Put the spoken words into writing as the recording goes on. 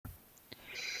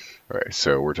Okay,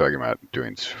 so we're talking about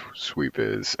doing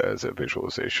SweepIs as a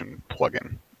visualization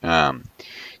plugin.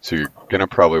 So you're gonna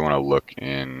probably want to look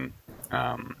in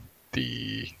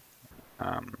the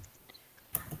um,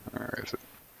 where is it?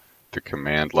 The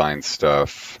command line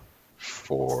stuff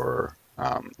for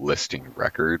listing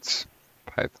records.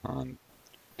 Python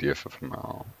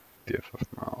dffml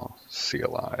dffml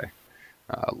CLI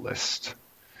list.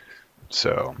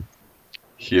 So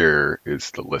here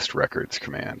is the list records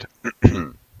command.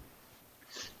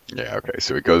 Yeah, okay.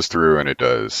 So it goes through and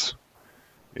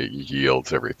it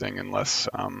yields everything unless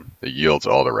it yields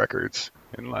all the records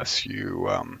unless you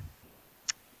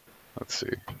let's see,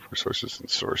 for sources and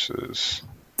sources.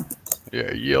 Yeah,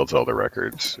 it yields all the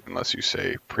records unless you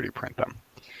say pretty print them.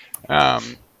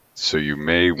 So you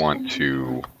may want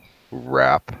to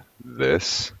wrap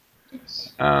this.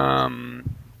 Um,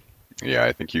 yeah,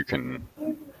 I think you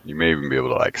may even be able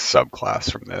to like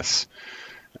subclass from this.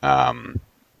 Um,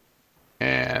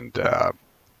 and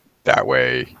that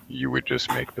way you would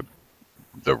just make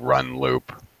the run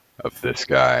loop of this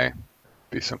guy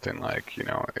be something like,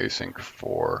 async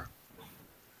for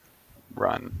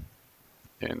run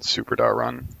in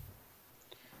super.run.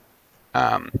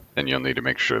 And you'll need to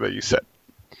make sure that you set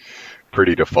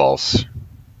pretty to false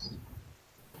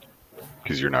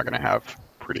because you're not going to have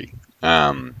pretty.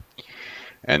 And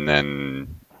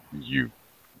then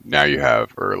now you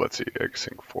have, or let's see,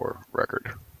 async for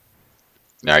record.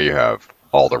 Now you have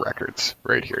all the records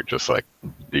right here, just like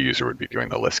the user would be doing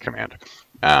the list command.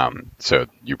 So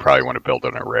you probably want to build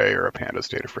an array or a pandas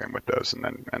data frame with those, and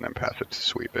then pass it to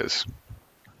SweepIs.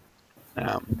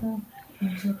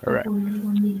 All right.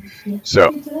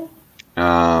 So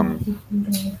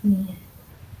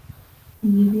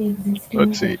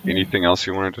let's see. Anything else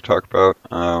you wanted to talk about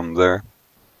there?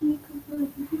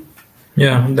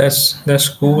 Yeah, that's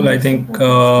cool. I think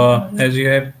as you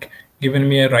have given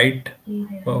me a right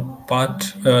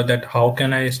path that how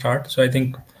can I start. So I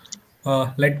think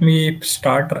let me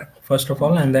start first of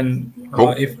all, and then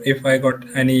Cool. if I got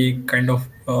any kind of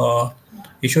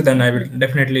issue, then I will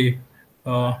definitely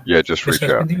Yeah, just reach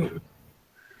discuss out. with you.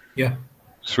 Yeah,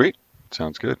 Sweet.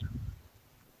 Sounds good.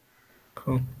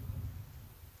 cool.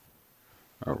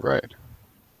 All right.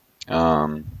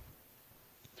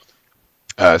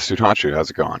 Sudhanshu, how's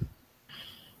it going?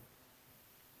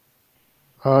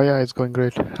 Yeah, it's going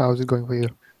great. How's it going for you?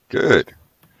 Good.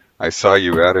 I saw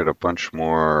you added a bunch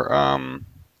more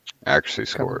accuracy Come.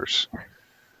 scores.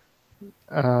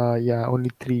 Yeah,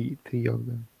 only three of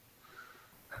them.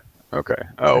 Okay.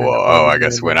 Oh And well. all Oh, of I them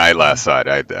guess are when I last saw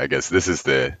it, I guess this is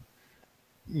the.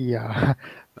 yeah.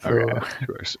 Okay. So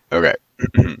Choice. Okay.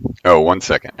 Oh, 1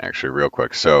 second, actually, real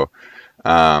quick. So,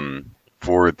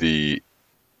 for the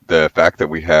fact that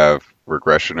we have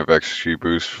regression of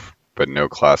XGBoost but no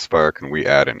classifier, can we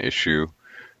add an issue?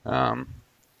 Um,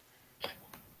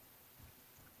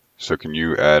 so can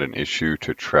you add an issue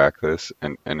to track this?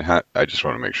 And I just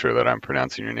want to make sure that I'm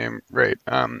pronouncing your name right.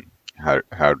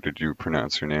 How did you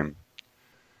pronounce your name?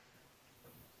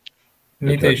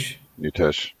 Nitesh. Nitesh.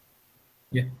 Nitesh.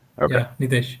 Yeah, Okay. yeah,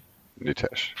 Nitesh.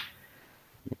 Nitesh.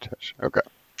 Nitesh. Okay.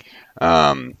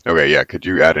 Okay. Yeah. Could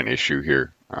you add an issue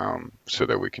here so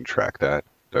that we can track that?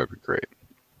 That would be great.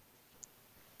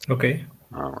 Okay.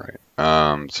 All right.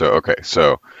 Okay.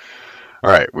 So,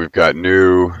 all right. We've got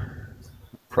new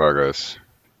progress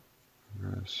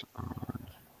on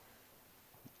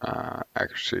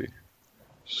accuracy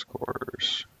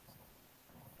scores.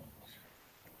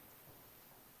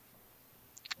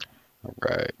 All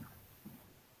right.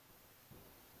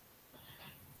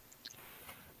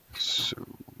 So,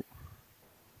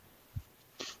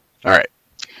 all right.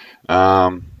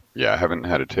 Yeah, I haven't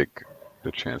had to take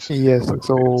the chance to take a yes, look at these.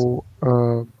 so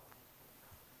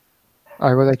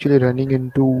I was actually running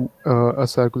into a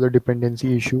circular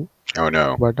dependency issue, Oh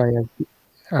no. but I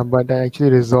actually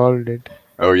resolved it.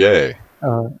 Oh yay.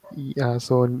 Yeah,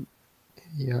 so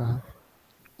yeah,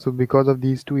 so because of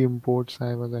these two imports,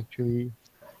 I was actually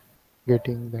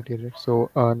getting that error. So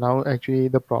now actually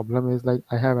the problem is like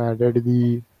I have added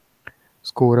the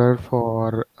scorer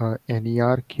for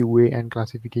NER, QA, and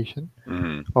classification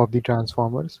Hmm. of the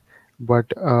transformers, but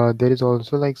there is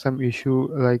also like some issue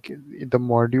like the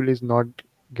module is not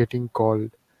getting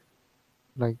called.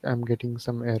 Like I'm getting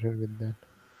some error with that.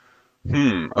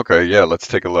 Okay. Yeah. Let's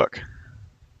take a look.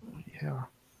 Yeah.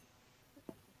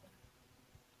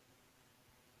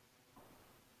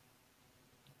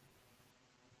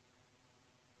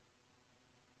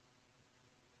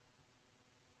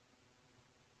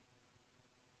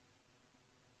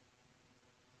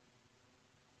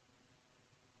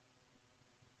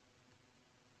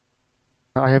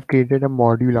 I have created a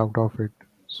module out of it.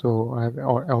 So I've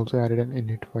also added an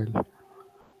init file.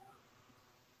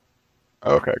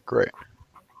 Okay, great.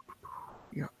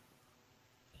 Yeah.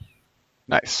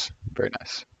 Nice. Very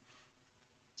nice.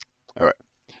 All right.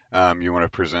 You want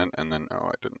to present and then, oh,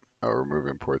 I didn't. Oh, remove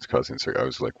imports causing circular. I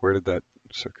was like, where did that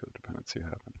circular dependency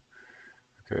happen?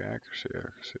 Okay, accuracy.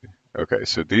 Okay,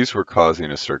 so these were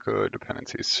causing a circular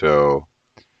dependency. So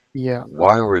Yeah.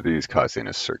 why were these causing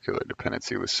a circular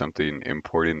dependency? Was something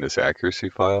importing this accuracy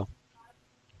file?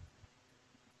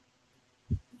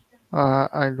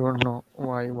 I don't know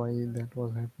why that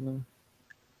was happening.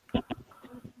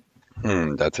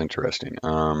 That's interesting.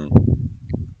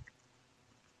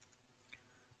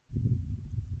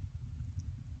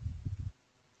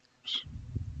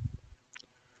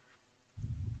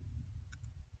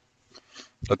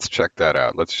 Let's check that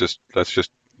out. Let's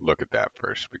just look at that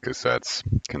first because that's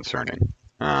concerning.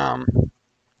 Um,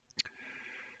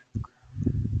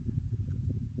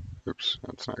 oops,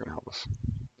 that's not going to help us.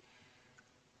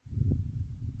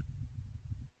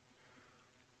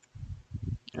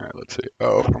 All right, let's see.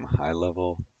 Oh, from high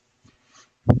level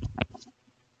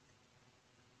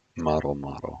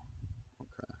model.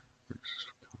 Okay.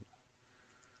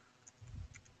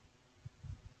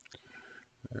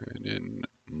 And in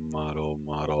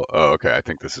model. Oh, okay. I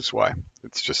think this is why.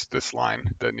 It's just this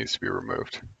line that needs to be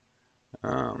removed.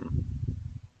 Um,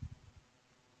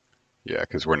 yeah,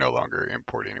 because we're no longer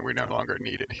importing and we no longer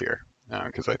need it here.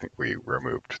 Because I think we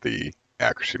removed the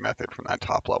accuracy method from that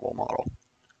top level model.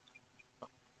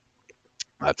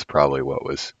 That's probably what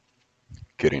was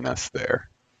getting us there.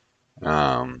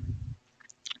 Um,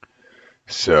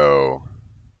 so,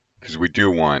 because we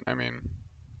do want, I mean,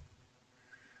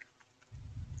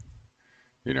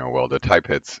 well, the type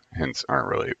hints aren't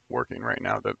really working right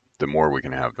now. The more we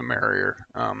can have, the merrier.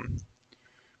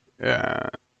 Uh,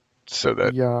 so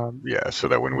that Yeah. so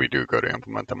that when we do go to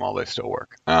implement them all, they still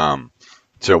work.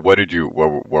 So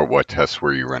what tests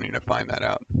were you running to find that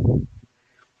out?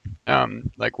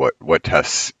 Like what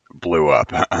tests blew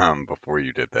up before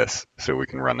you did this, so we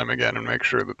can run them again and make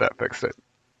sure that that fixed it.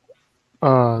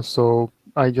 So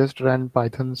I just ran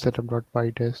Python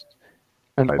setup.pytest,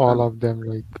 and all Python. of them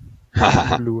like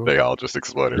blew up. They all just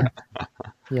exploded.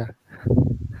 Yeah.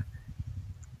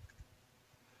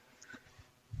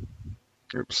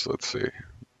 Oops, let's see.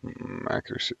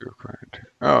 Accuracy required.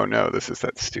 Oh no, this is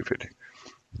that stupid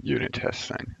unit test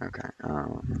thing. Okay.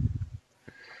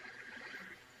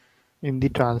 In the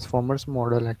transformers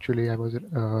model, actually, I was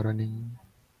running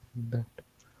that.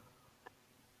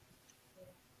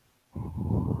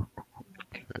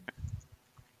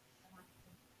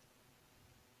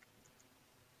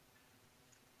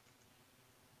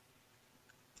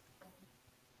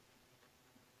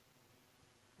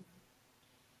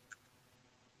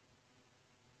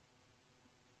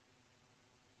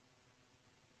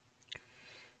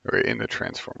 Okay, in the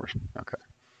transformers. Okay.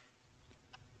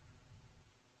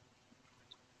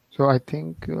 So I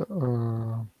think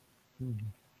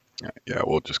Yeah,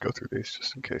 we'll just go through these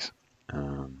just in case.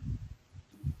 Um,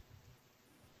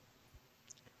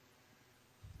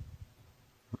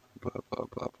 blah blah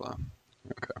blah blah.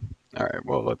 Okay. All right.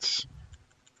 Well, let's.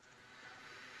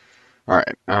 All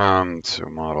right. So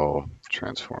model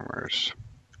transformers.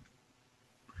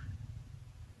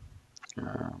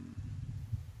 Um,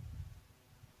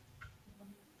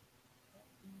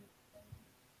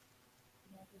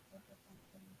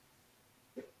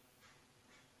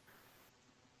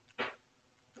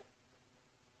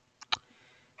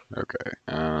 okay.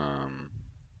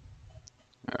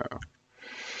 Oh.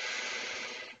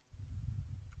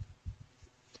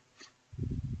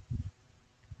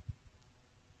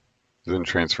 Isn't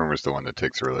Transformers the one that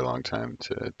takes a really long time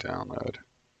to download?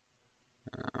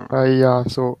 yeah,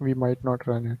 so we might not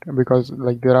run it because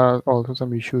like there are also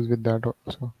some issues with that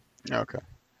also. Okay.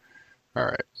 All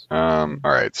right.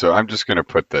 All right. So I'm just gonna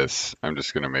put this. I'm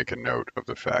just gonna make a note of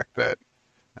the fact that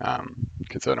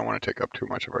because I don't want to take up too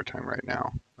much of our time right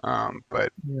now.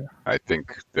 But Yeah. I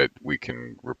think that we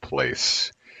can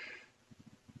replace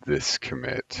this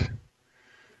commit.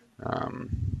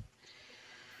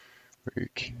 We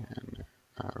can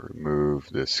remove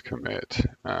this commit.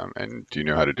 And do you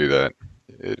know how to do that?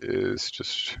 It is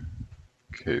just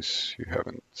in case you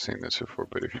haven't seen this before,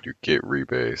 but if you do git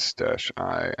rebase dash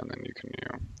I and then you can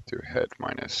do head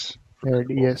minus for And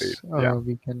example 8. yes, Yeah.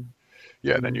 we can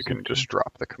Yeah, then you use it. can just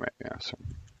drop the commit. Yeah. So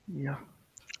Yeah.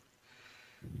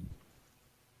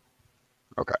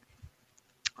 okay.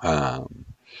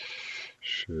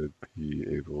 Should be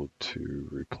able to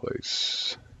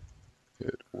replace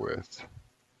it with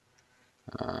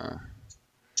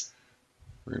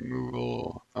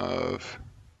removal of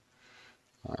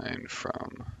line from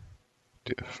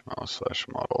dfml slash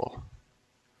model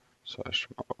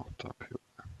dot py.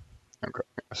 Okay,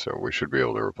 so we should be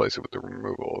able to replace it with the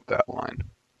removal of that line.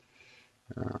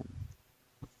 Um,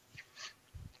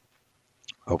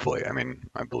 hopefully, I mean,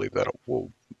 I believe that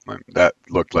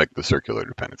looked like the circular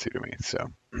dependency to me,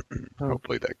 so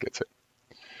hopefully that gets it.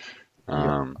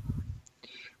 Yeah.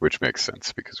 Which makes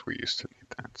sense because we used to need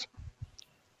that. So.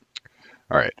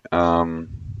 All right.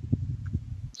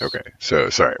 Okay. So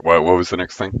sorry. What was the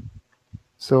next thing?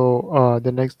 So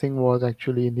the next thing was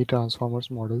actually in the transformers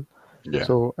model. Yeah.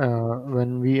 So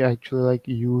when we actually like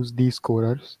use these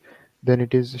scorers, then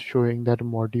it is showing that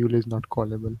module is not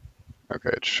callable. Okay.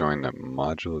 It's showing that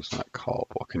module is not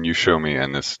callable. Can you show me?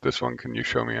 And this one, can you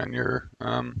show me on your?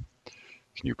 Can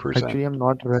you present? Actually, I'm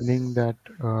not running that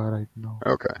right now.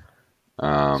 Okay.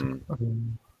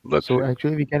 Let's. So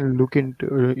actually, we can look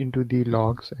into the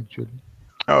logs actually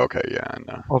Oh, okay. Yeah. And,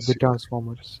 of the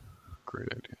transformers.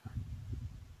 Great idea.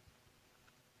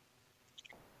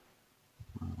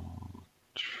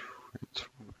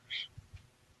 Transformers.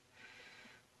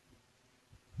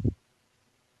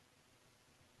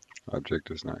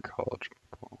 Object is not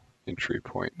callable. Entry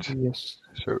point. Yes.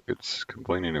 So it's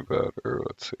complaining about, or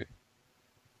let's see.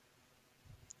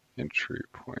 Entry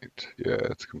point. Yeah,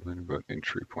 it's complaining about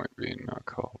entry point being not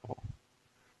callable.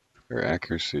 Or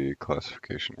accuracy,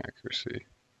 classification accuracy.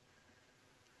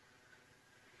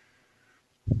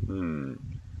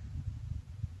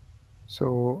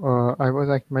 So I was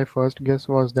like, my first guess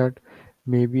was that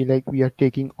maybe like we are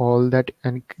taking all that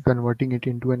and converting it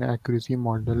into an accuracy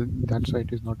model. That's why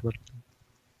it is not working.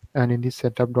 And in the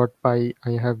setup.py,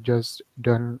 I have just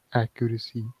done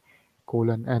accuracy :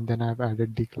 and then I've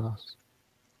added the class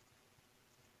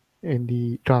in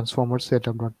the transformer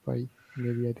setup.py.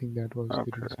 Maybe I think that was the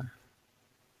reason.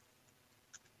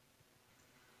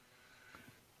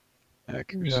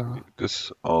 Accuracy. Yeah.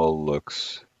 This all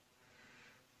looks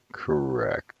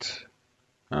correct.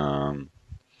 Let's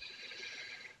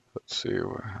see.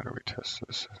 How do we test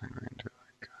this? I think we can do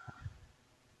like.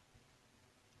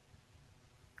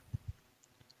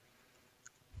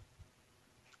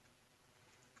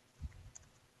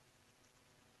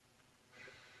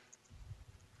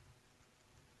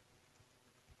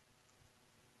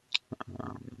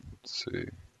 Let's see.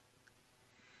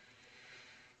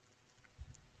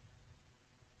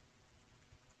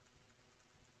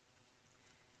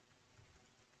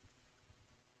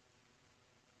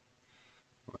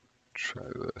 Try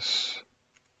this.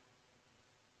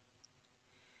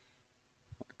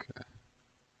 Okay.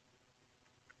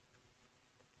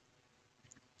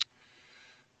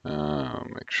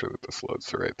 Make sure that this loads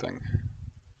the right thing.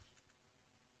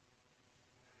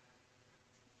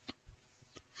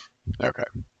 Okay.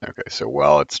 Okay. So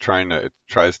while it's it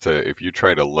tries to, if you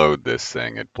try to load this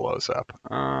thing, it blows up.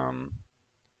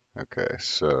 Okay.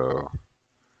 So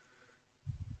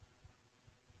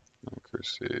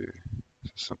accuracy.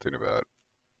 Something about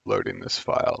loading this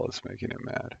file is making it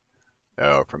mad.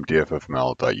 Oh, from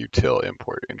dffml.util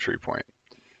import entry point.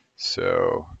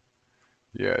 So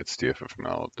yeah, it's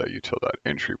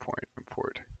dffml.util.entry point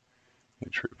import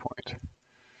entry point.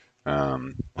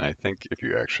 And I think if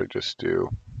you actually just do,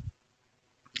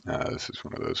 this is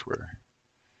one of those where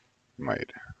you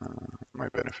might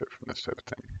benefit from this type of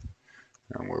thing,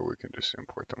 where we can just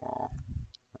import them all.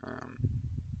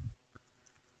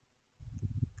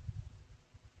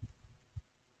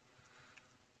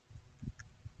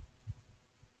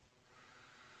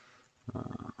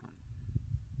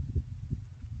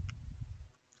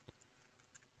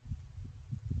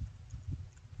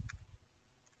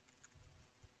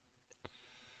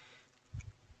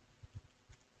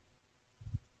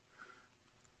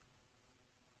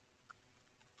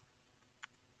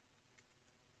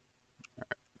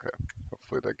 Okay,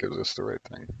 hopefully that gives us the right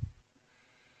thing.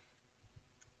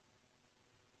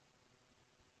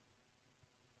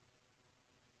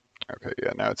 Okay,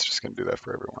 yeah, now it's just going to do that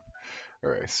for everyone.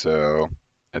 All right, so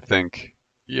I think,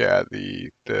 yeah,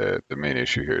 the main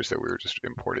issue here is that we were just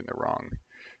importing the wrong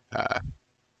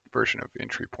version of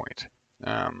entry point.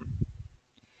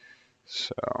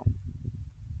 So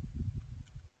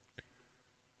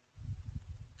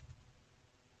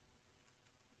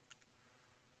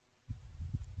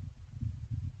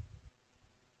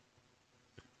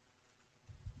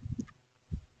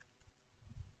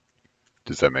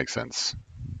does that make sense?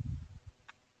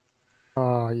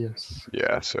 Yes.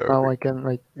 Yeah, so now I can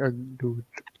like do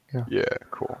it. Yeah. Yeah,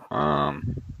 cool.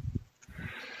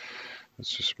 Let's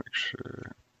just make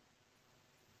sure.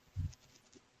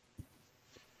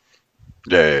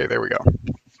 Yeah, there we go.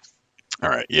 All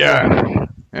right, yeah,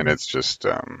 and it's just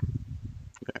yeah,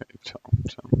 you tell.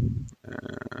 So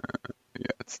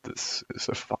yeah, it's this commits is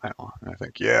a file. And I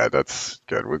think, yeah, that's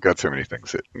good. We've got so many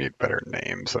things that need better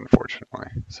names, unfortunately.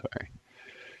 So,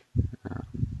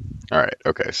 all right,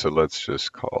 okay, so let's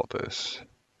just call this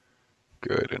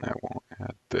good, and I won't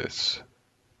add this.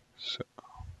 So,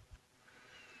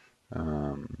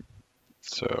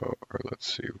 or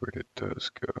let's see, where did those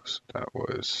go? So that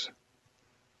was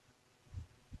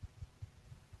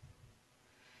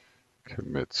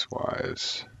commits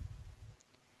wise.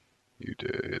 You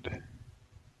did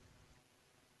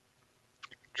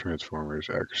transformers,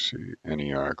 accuracy,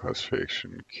 NER,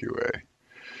 classification, QA.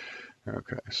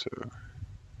 Okay, so I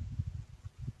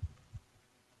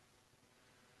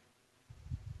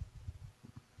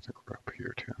think we're up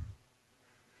here too.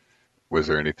 Was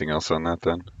there anything else on that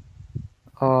then?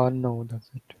 No, that's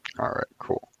it. All right,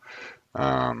 cool.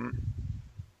 Let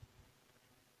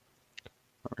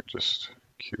me just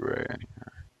QA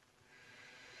NER.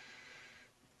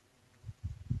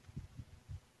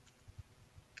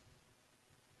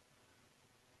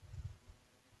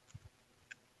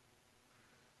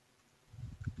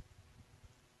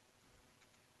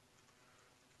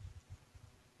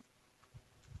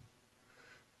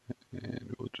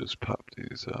 And we'll just pop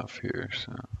these off here.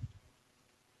 So,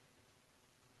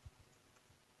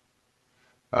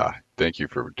 thank you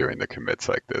for doing the commits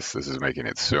like this. This is making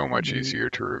it so much easier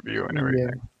to review and Yeah.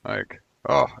 everything. Like,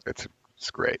 oh, it's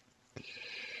great.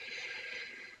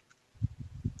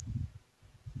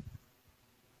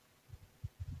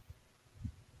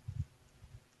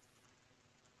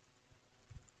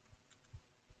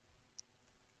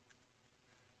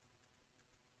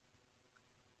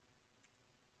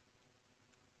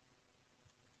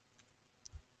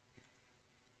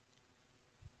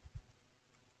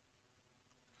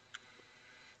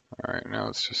 All right, now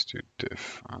let's just do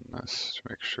diff on this to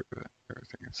make sure that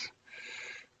everything is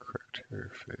correct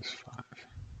here. Phase 5.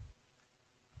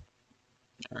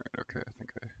 All right, okay,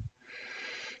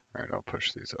 all right, I'll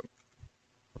push these up.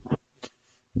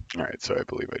 All right, so I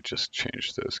believe I just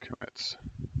changed those commits.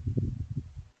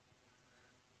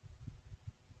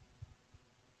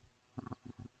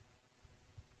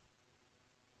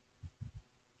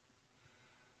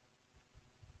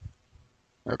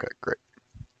 Okay, great.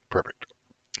 Perfect.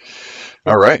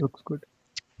 All right, Looks good.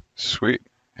 sweet.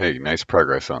 Hey, nice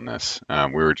progress on this.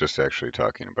 We were just actually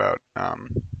talking about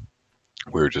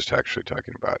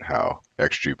how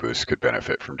XGBoost could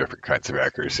benefit from different kinds of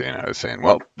accuracy, and I was saying,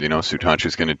 well,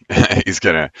 Sudhanshu's gonna he's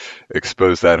gonna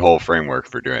expose that whole framework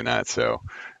for doing that. So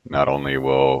not only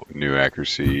will new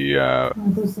accuracy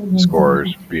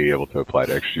scores be able to apply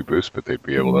to XGBoost, but they'd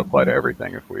be able to apply to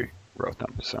everything if we wrote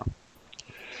them. So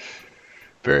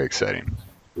very exciting.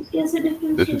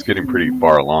 This is getting pretty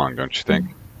far along, don't you think?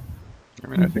 I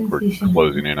mean, I think we're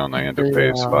closing in on the end of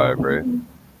phase 5, right?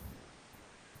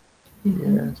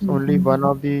 Yes, only one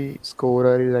of the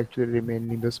scorer is actually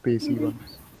remaining, the spacey one.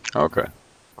 Okay,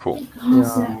 cool.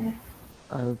 Yeah,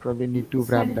 I will probably need to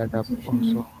wrap that up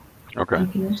also. Okay,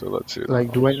 so let's see.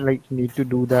 Like, do I need to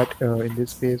do that in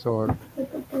this phase, or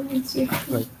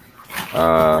like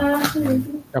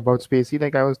about spacey?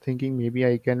 Like, I was thinking maybe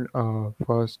I can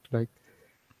first like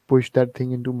push that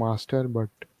thing into master, but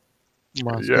Yeah,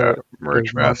 master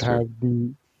merge does not master. have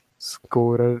the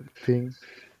scorer thing.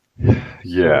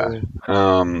 Yeah.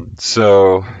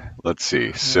 So let's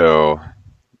see. So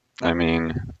I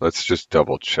mean, let's just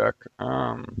double check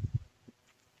on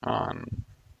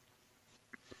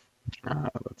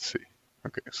let's see.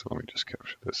 Okay, so let me just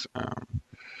capture this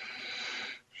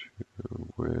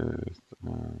with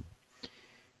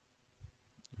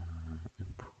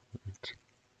import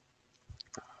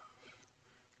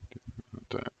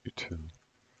that util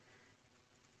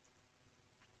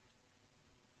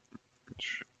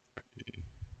should be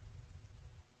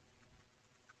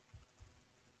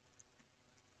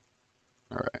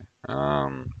all right.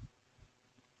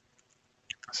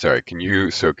 Sorry, can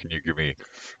you give me a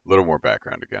little more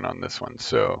background again on this one?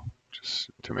 So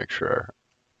just to make sure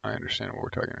I understand what we're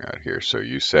talking about here. So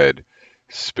you said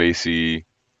spacey.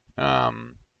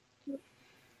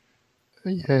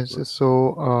 Yes,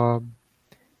 so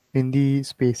in the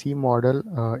spacey model,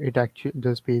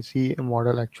 the spacey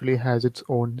model actually has its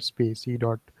own spacey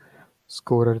dot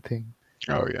scorer thing.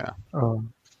 Oh yeah.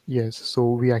 Yes,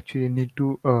 so we actually need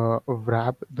to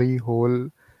wrap the whole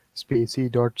spacey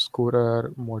dot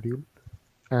scorer module,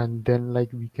 and then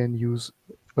like we can use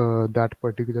that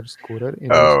particular scorer in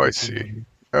the Oh, I spacey see. module.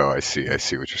 Oh, I see. I Yeah.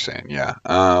 see what you're saying. Yeah.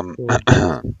 So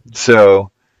that's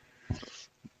So,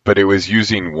 but it was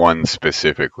using one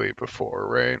specifically before,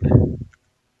 right?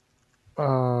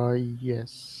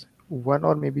 yes, one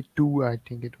or maybe two. I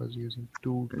think it was using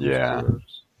two Yeah.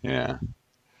 scorers. Yeah.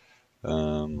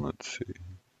 Let's see.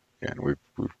 Yeah, and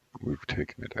we've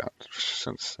taken it out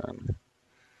since then.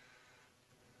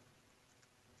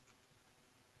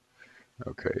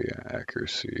 Okay, yeah,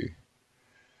 accuracy.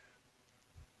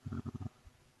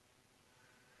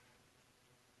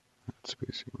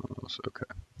 Spacing models. Okay,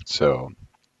 so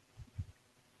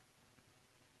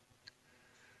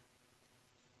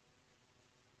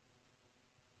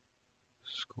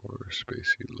score,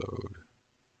 spacey load,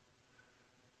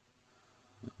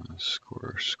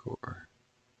 score.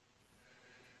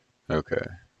 Okay,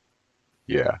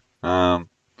 yeah.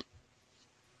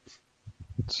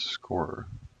 Score.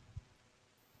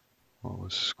 What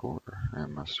was score? It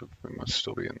must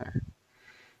still be in there.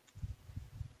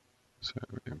 So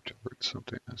import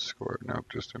something as score. Nope,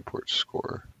 just import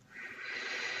score.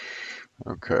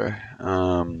 Okay.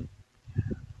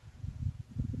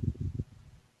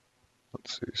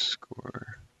 Let's see, score.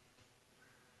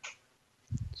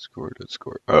 Score did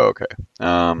score. Oh, okay.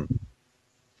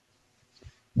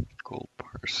 Gold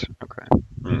parse. Okay.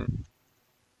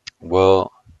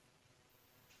 Well,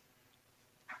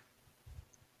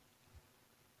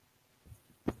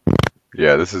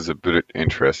 yeah, this is a bit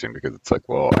interesting because it's like,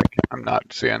 well, I'm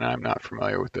not saying I'm not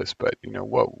familiar with this, but you know,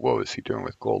 what was he doing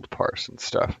with gold parse and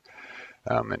stuff?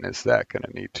 And is that going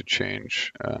to need to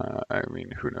change? I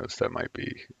mean, who knows? That might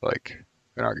be like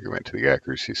an argument to the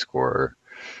accuracy score.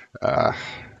 Uh,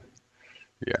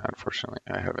 yeah, unfortunately,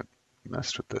 I haven't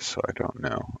messed with this, so I don't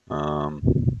know.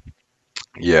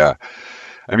 Yeah,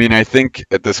 I mean, I think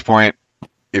at this point,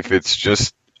 if it's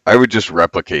just, I would just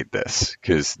replicate this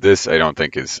because this I don't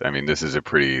think is, I mean, this is a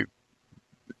pretty,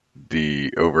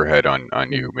 the overhead on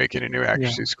you making a new Yeah.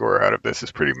 accuracy score out of this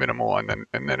is pretty minimal, and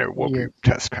then it will be Yes.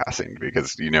 test passing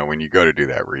because you know when you go to do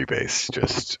that rebase,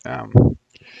 just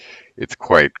it's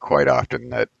quite often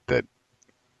that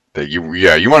you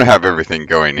want to have everything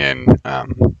going in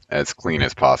as clean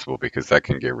as possible because that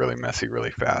can get really messy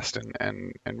really fast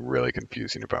and really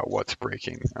confusing about what's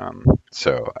breaking.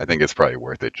 So I think it's probably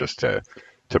worth it just to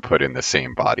put in the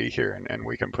same body here and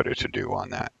we can put a to do on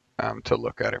that to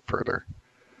look at it further.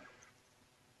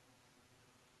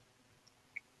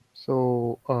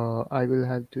 So I will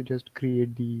have to just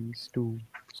create these two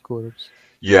scores.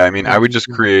 Yeah, I mean, I And would we just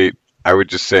will, create, I would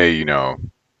just say, you know,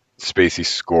 spacey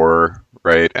score,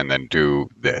 right? And then do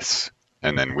this.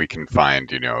 And then we can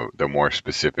find, you know, the more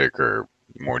specific or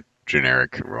more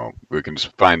generic, well, we can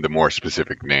just find the more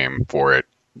specific name for it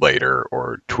later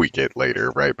or tweak it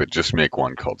later, right? But just make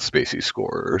one called spacey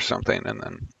score or something and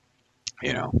then,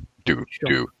 you know, sure.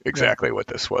 do Yeah. exactly what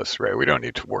this was, right? We don't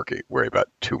need to worry about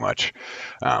too much.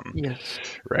 Yes.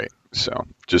 Right. So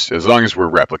just as long as we're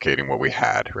replicating what we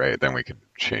had, right, then we can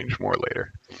change more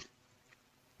later.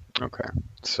 Okay.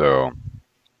 So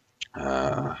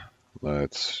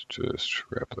let's just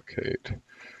replicate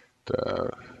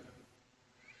the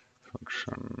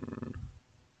function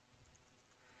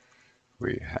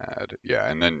we had. Yeah,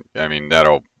 and then I mean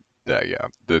yeah,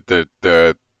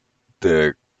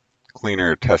 the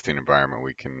cleaner testing environment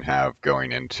we can have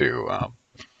going into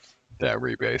that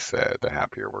rebase, the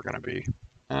happier we're going to be.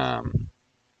 Um,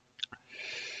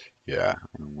 yeah,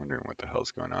 I'm wondering what the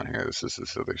hell's going on here. This is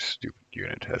this other stupid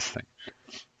unit test thing.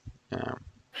 Um,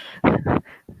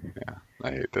 yeah,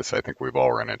 I hate this. I think we've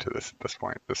all run into this at this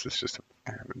point. This is just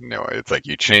no. It's like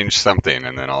you change something,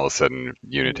 and then all of a sudden,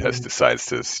 unit test Yeah. decides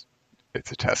to.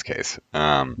 It's a test case.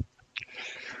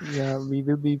 Yeah, we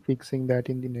will be fixing that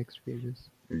in the next pages.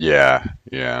 Yeah,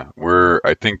 yeah.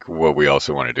 I think what we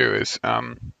also want to do is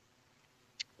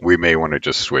we may want to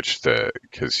just switch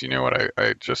because you know what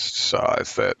I just saw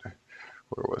is that,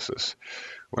 where was this?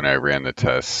 When I ran the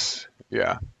tests,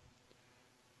 yeah,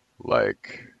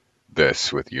 like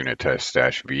this with unit test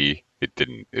dash v, it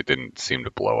didn't seem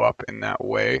to blow up in that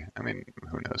way. I mean,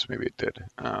 who knows? Maybe it did.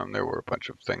 There were a bunch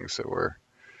of things that were,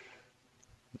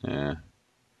 yeah,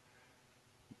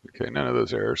 okay. None of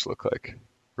those errors look like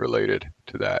related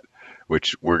to that,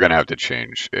 which we're gonna have to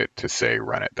change it to say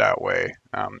run it that way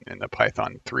in the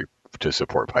Python 3 to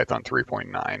support Python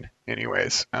 3.9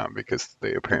 anyways, because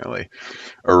they apparently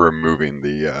are removing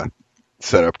the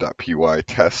setup.py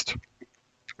test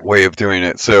way of doing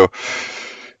it. So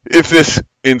if this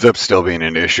ends up still being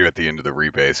an issue at the end of the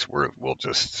rebase, we'll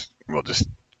just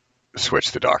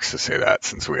switch the docs to say that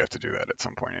since we have to do that at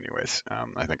some point anyways.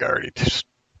 I think I already just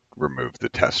removed the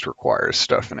test requires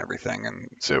stuff and everything, and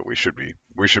so we should be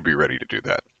ready to do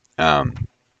that.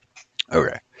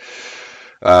 Okay.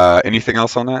 Anything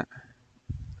else on that?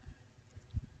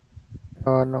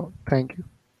 No, thank you.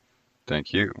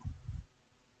 Thank you.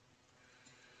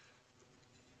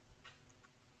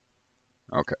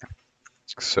 Okay.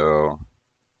 So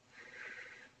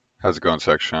how's it going,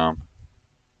 Sham?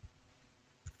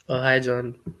 Hi,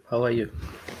 John. How are you?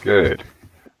 Good.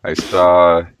 I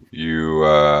saw you.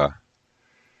 Where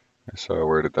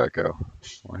did that go?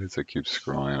 Why does it keep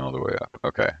scrolling all the way up?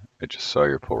 Okay, I just saw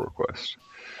your pull request.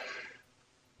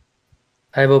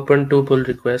 I've opened two pull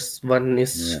requests. One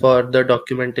is Yeah. for the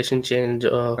documentation change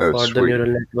Oh, for the sweet. neural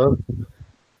network,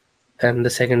 and the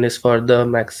second is for the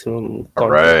maximum All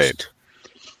right. context.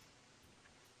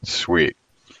 Sweet.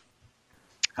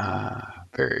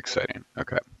 Very exciting.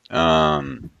 Okay.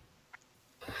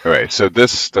 All right. So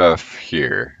this stuff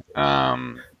here,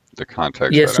 the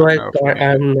context, I Yes, so don't know if we need it.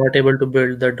 I'm not able to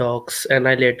build the docs, and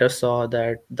I later saw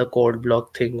that the code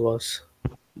block thing was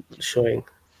showing.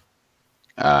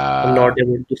 I'm not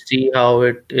able to see how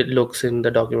it looks in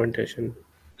the documentation.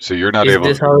 So you're not Is able.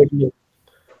 this how it looks?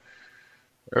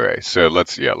 All right. So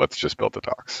let's just build the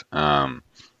docs. I'm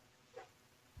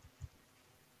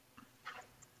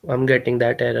getting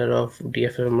that error of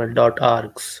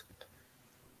dfml.args.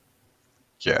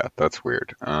 Yeah, that's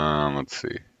weird. Let's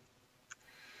see.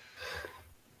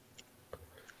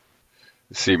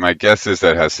 See, my guess is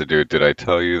that has to do. Did I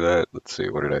tell you that? Let's see.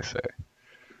 What did I say?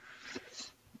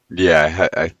 Yeah,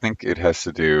 I think it has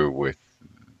to do with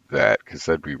that because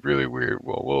that'd be really weird.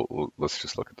 Well, let's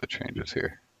just look at the changes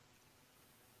here.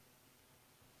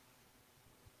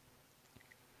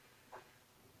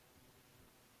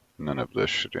 None of this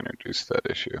should introduce that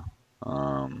issue.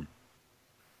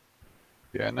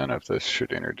 Yeah, none of this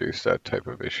should introduce that type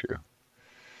of issue.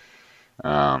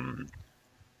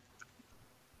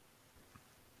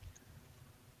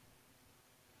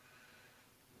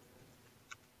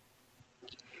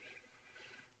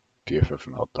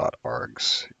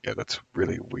 DFFML.args. Yeah, that's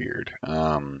really weird.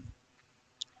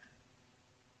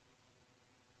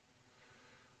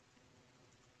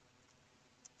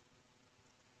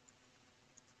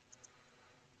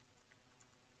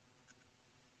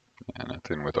 Yeah,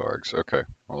 nothing with args. Okay,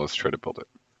 well, let's try to build it.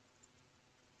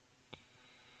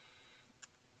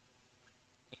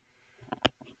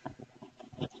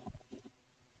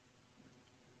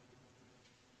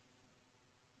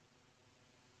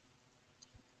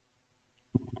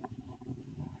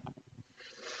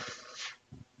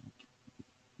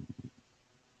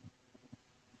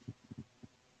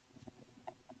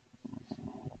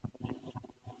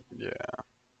 Yeah.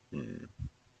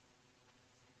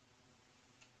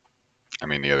 I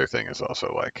mean, the other thing is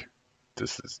also like,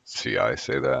 does the CI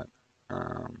say that?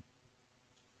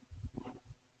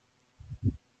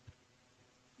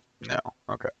 No.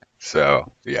 Okay.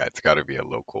 So yeah, it's got to be a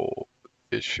local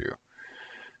issue.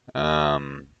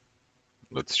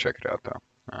 Let's check it out though.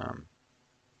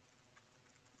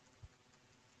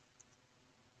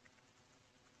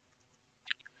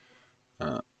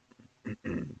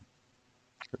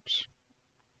 Oops.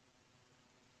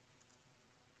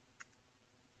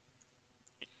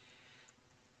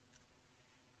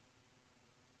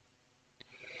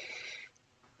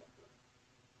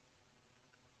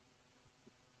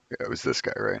 Yeah, it was this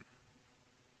guy, right?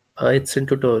 It's in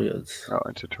tutorials. Oh,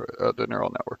 in tutorial, the neural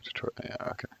network tutorial. Yeah,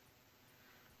 okay.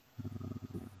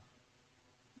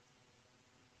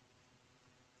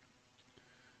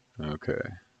 Okay.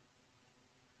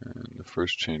 And the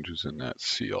first change was in that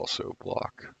see also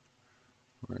block.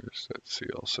 Where's that see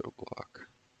also block?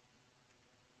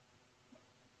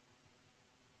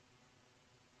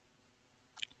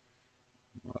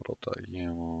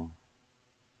 Model.yaml.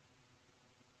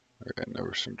 Okay, and there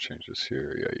were some changes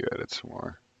here. Yeah, you added some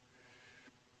more.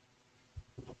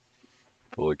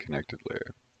 Fully connected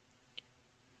layer.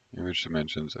 Image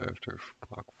dimensions after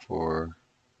block 4.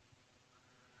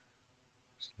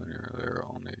 Linear layer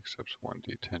only accepts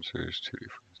 1D tensors, 2D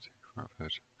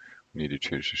frames. We need to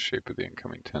change the shape of the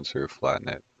incoming tensor, flatten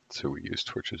it. So we use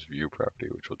Torch's view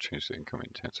property, which will change the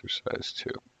incoming tensor size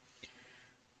too.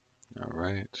 All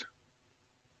right.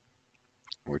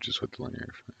 Which is what the linear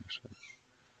frames.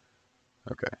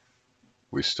 Okay.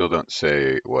 We still don't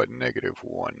say what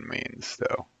 -1 means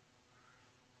though.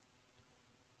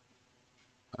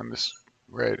 I'm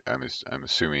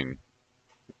assuming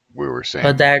we were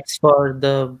saying. That's for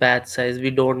the batch size.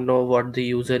 We don't know what the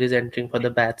user is entering for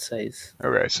the batch size.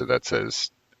 Okay, so that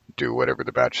says do whatever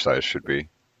the batch size should be.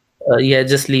 Yeah,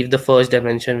 just leave the first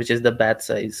dimension, which is the batch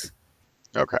size.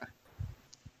 Okay.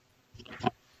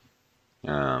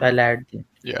 I'll add that.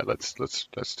 Yeah, let's do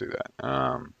that.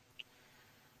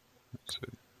 Let's see.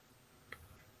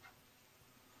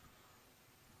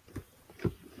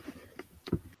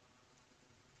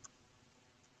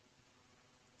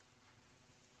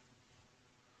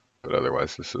 But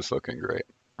otherwise, this is looking great.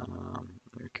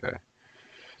 Okay.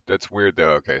 That's weird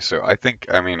though. Okay, so I think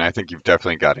you've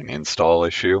definitely got an install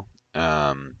issue.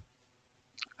 I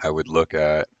would look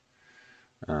at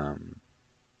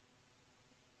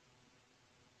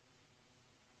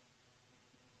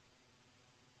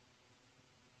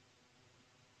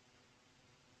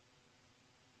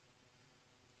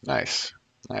Nice.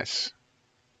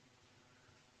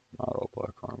 Model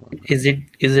block 1. Is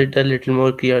it a little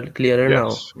more clearer now?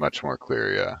 Yes, much more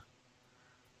clear, yeah.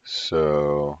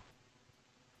 So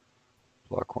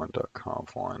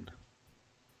block1.conf1.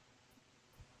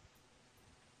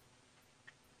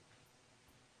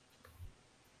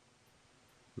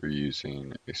 We're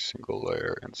using a single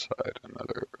layer inside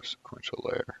another sequential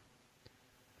layer.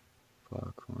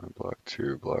 Block 1, block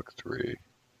 2, block 3,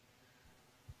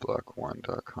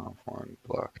 block1.conf1,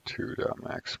 block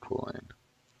 2.max pooling.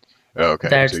 Okay,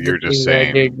 That's so the you're just thing I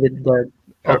saying, did with the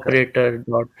operator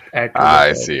dot add to the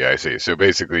I thread. see. So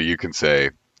basically you can say,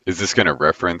 is this going to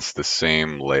reference the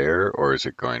same layer, or is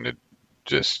it going to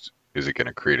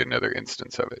create another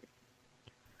instance of it?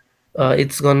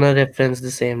 It's gonna reference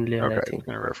the same layer, Okay, I it's think.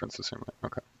 going to reference the same layer.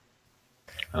 Okay.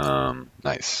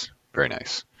 Nice. Very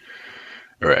nice.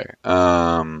 All right.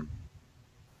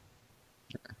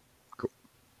 Cool.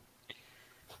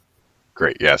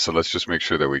 Great. Yeah, so let's just make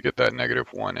sure that we get that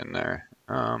 -1 in there.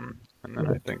 And then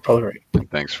I think, All right.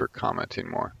 and thanks for commenting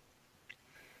more.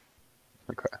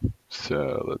 Okay,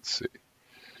 so let's see.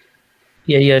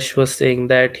 Yeah, Yash was saying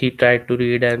that he tried to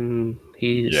read and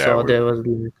he Yeah, saw there was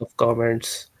lack of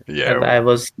comments. Yeah, And I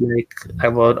was like, I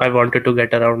wanted to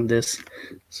get around this.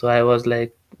 So I was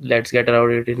like, let's get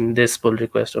around it in this pull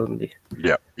request only.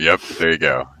 Yep. There you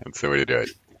go. That's the way to do it.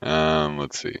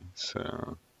 Let's see.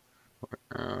 So,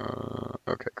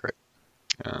 okay, great.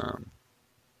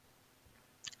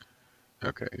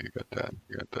 Okay, you got that.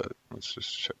 Let's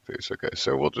just check these. Okay,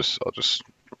 so I'll just.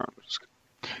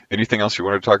 Anything else you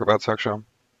want to talk about, Saksham?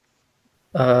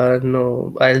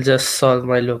 No, I'll just solve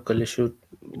my local issue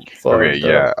for Okay,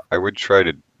 yeah, I would try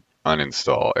to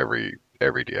uninstall every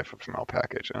DFFML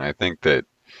package, and I think that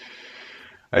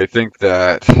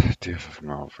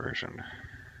DFFML version.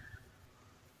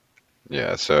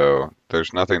 Yeah, so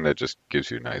there's nothing that just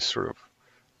gives you a nice sort of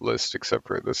list except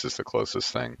for this is the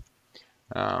closest thing.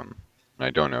 I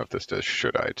don't know if this does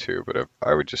should I too, but if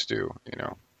I would just do,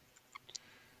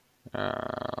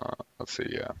 let's see,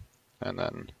 yeah, and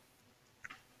then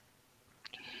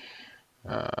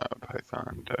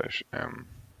python-m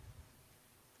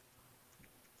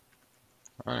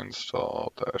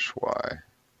uninstall -y.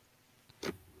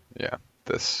 Yeah,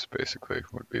 this basically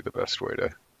would be the best way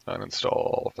to uninstall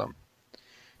all of them.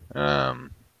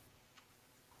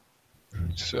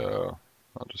 So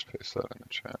I'll just paste that in the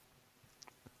chat.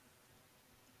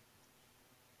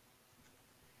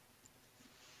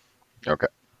 Okay.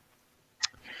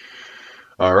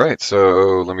 All right,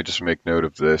 so let me just make note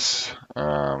of this.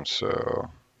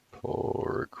 So pull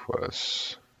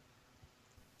requests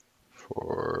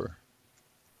for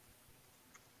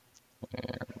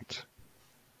and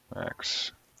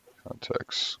max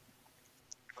context.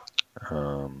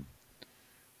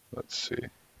 Let's see.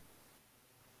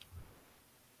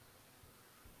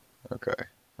 Okay.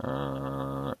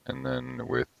 And then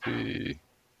with the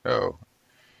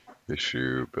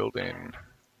issue building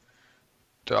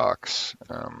docs.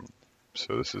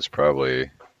 So this is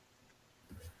probably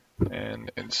an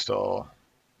install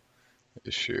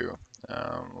issue.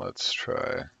 Let's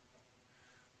try.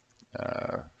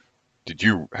 Did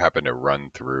you happen to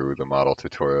run through the model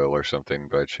tutorial or something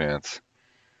by chance?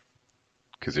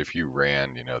 Because if you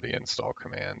ran, the install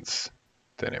commands,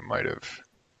 then it might have.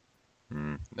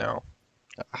 No.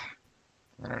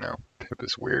 I don't know. Pip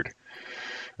is weird.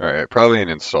 All right, probably an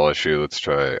install issue. Let's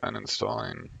try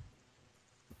uninstalling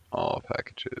all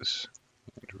packages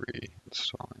and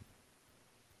reinstalling.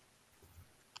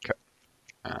 Okay.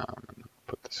 And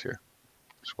put this here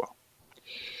as well.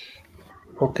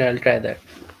 Okay, I'll try that.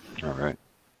 All right.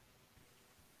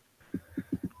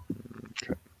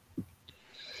 Okay.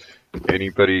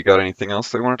 Anybody got anything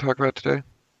else they want to talk about today?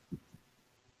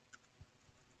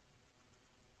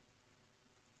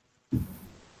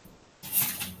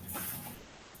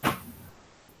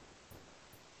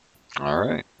 All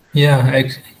right. Yeah,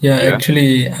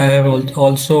 actually, I have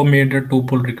also made a 2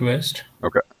 pull request.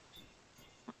 Okay.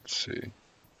 Let's see.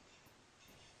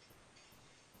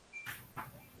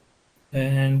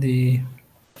 And the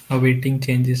awaiting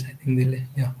changes, I think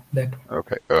that one.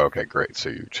 Okay. Oh, okay, great. So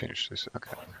you changed this.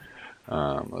 Okay.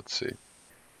 Let's see.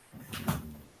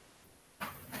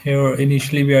 Here,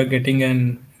 initially we are getting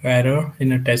an error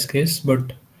in a test case,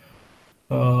 but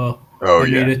I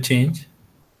made a change.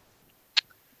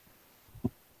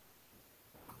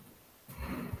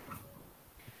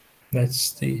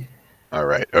 That's the. All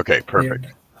right. Okay. Perfect.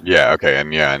 Yeah, okay,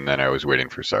 and then I was waiting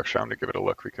for Saksham to give it a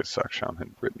look because Saksham had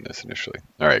written this initially.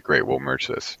 All right, great, we'll merge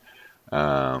this.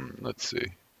 Let's see.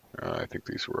 I think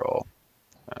these were all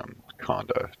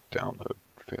Conda download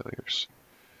failures.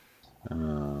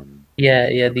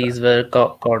 Yeah, these were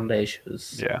Conda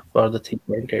issues. Yeah. For the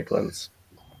 3.8 ones.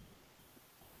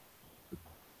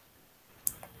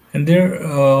 And there,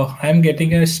 I'm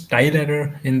getting a style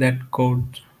error in that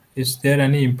code. Is there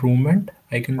any improvement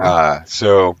I can do?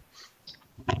 So,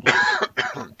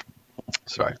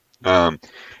 sorry.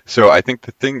 So I think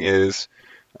the thing is,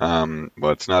 well,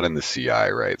 it's not in the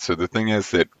CI, right? So the thing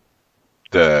is that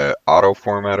the auto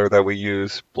formatter that we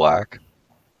use, Black,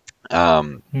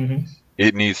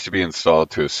 it needs to be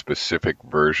installed to a specific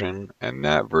version, and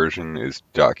that version is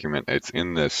it's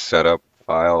in the setup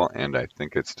file, and I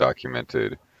think it's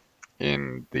documented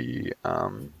in the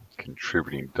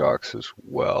contributing docs as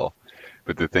well.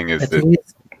 But the thing is I think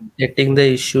it's getting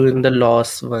the issue in the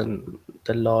loss one,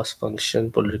 the loss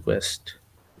function pull request.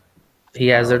 He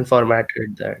hasn't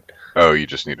formatted that. Oh, you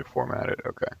just need to format it.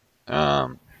 Okay.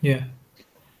 Yeah.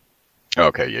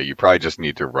 Okay, yeah, you probably just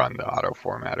need to run the auto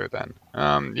formatter then.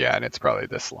 Yeah, and it's probably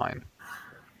this line.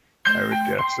 I would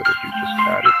guess that if you just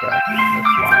add it back in this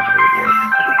line, it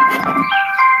would work.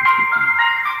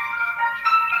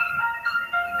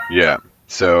 Yeah,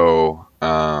 so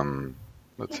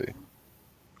let's see.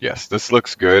 Yes, this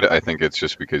looks good. I think it's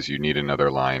just because you need another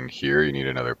line here, you need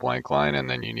another blank line, and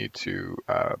then you need to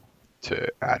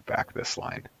add back this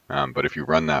line. But if you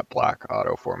run that Black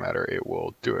auto formatter, it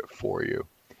will do it for you.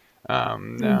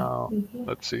 Now,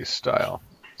 let's see, style.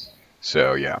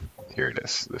 So yeah, here it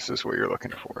is. This is what you're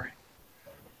looking for.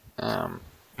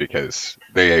 Because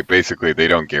they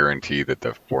don't guarantee that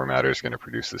the formatter is going to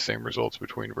produce the same results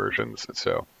between versions.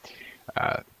 So,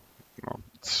 well,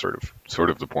 it's sort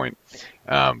of the point.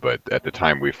 But at the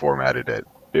time we formatted it,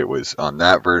 it was on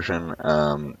that version.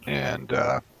 And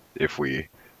if we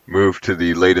move to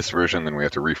the latest version, then we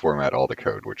have to reformat all the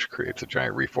code, which creates a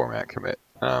giant reformat commit.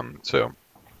 So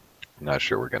I'm not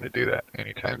sure we're going to do that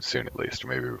anytime soon, at least,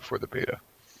 maybe before the beta.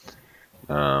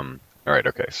 All right,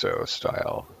 okay, so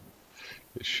style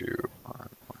issue on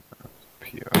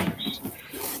PRs.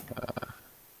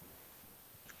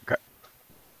 Okay.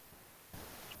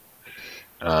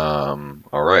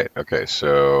 All right, okay,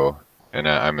 so, and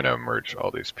I'm going to merge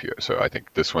all these PRs. So I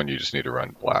think this one you just need to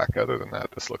run Black. Other than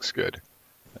that, this looks good.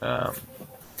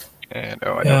 And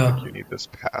I don't think you need this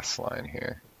pass line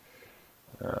here.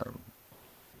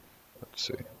 Let's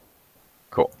see.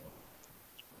 Cool.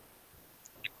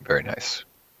 Very nice.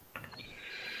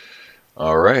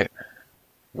 All right.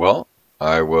 Well,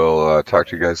 I will talk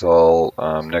to you guys all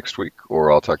next week,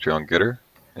 or I'll talk to you on Gitter.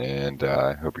 And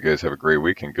I hope you guys have a great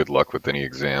week, and good luck with any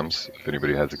exams, if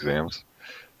anybody has exams.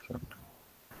 So.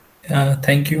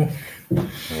 Thank you. All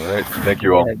right. Thank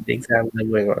you all. Yeah, the exams are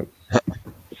going on.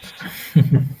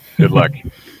 Good luck.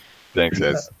 Thanks,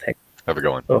 guys. Thanks. Have a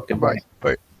good one. Okay, bye.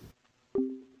 Bye.